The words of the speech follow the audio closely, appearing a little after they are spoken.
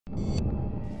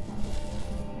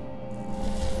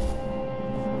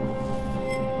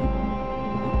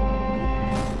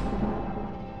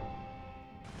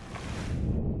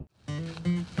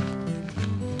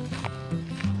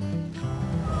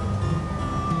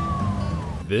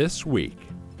This week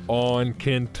on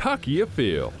Kentucky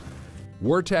Afield,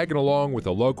 we're tagging along with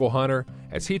a local hunter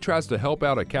as he tries to help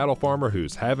out a cattle farmer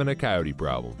who's having a coyote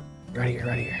problem. Right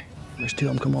here. There's two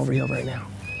of them come over hill right now.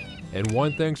 And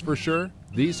one thing's for sure,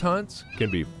 these hunts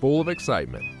can be full of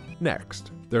excitement.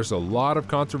 Next, there's a lot of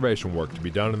conservation work to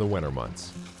be done in the winter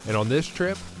months. And on this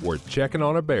trip, we're checking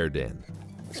on a bear den.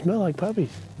 Smell like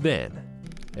puppies. Then,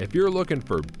 if you're looking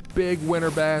for big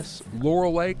winter bass,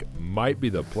 Laurel Lake might be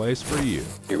the place for you.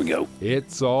 Here we go.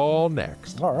 It's all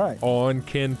next. All right. On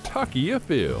Kentucky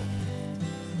Afield.